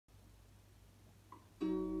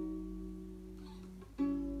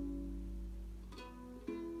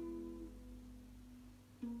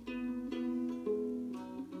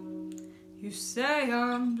You say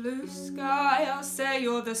I'm blue sky, I'll say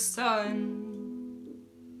you're the sun.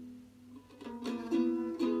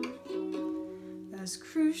 As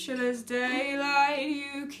crucial as daylight,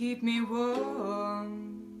 you keep me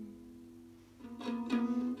warm.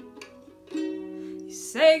 You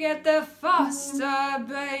say get there faster,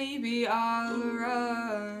 baby, I'll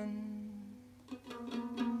run.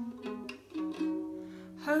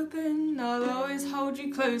 Hoping I'll always hold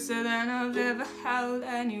you closer than I've ever held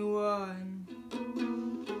anyone.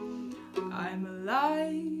 I'm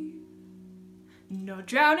alive, not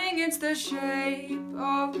drowning, it's the shape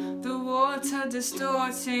of the water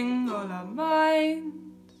distorting all our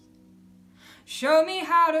minds. Show me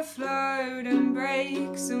how to float and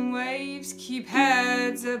break some waves, keep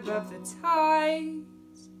heads above the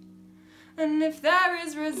tides. And if there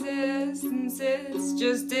is resistance, it's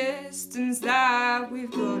just distance that we've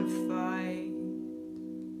got to fight.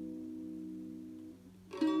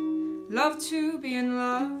 Love to be in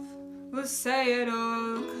love, we'll say it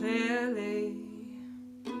all clearly.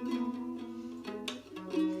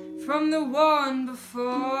 From the one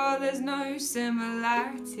before, there's no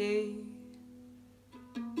similarity.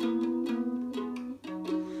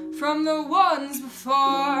 From the ones before,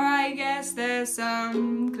 I guess there's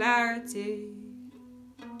some clarity.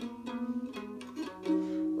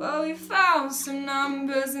 Well, we found some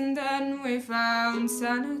numbers and then we found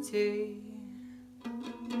sanity.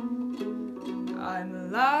 I'm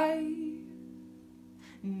alive,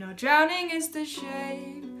 not drowning is the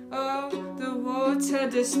shape of the water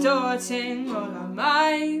distorting all our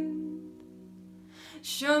minds.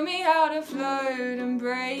 Show me how to float and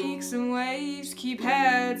break some waves, keep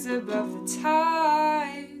heads above the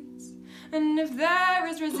tides. And if there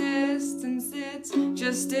is resistance, it's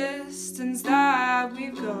just distance that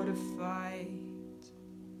we've got to fight.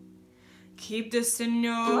 Keep this in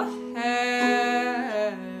your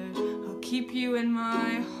head, I'll keep you in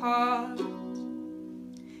my heart.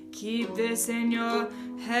 Keep this in your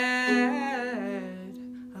head,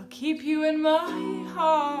 I'll keep you in my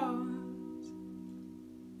heart.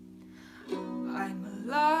 I'm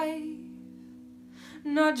alive,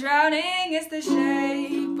 not drowning is the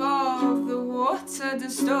shape of the water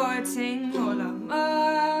distorting all our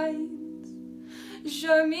minds.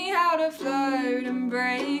 Show me how to float and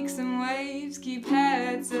break some waves, keep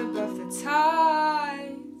heads above the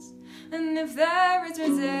tides. And if there is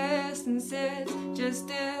resistance, it's just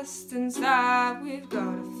distance that we've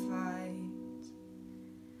got to fight.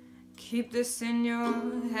 Keep this in your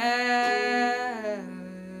head,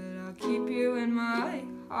 I'll keep you in my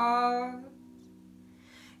heart.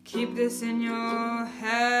 Keep this in your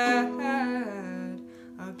head,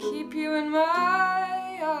 I'll keep you in my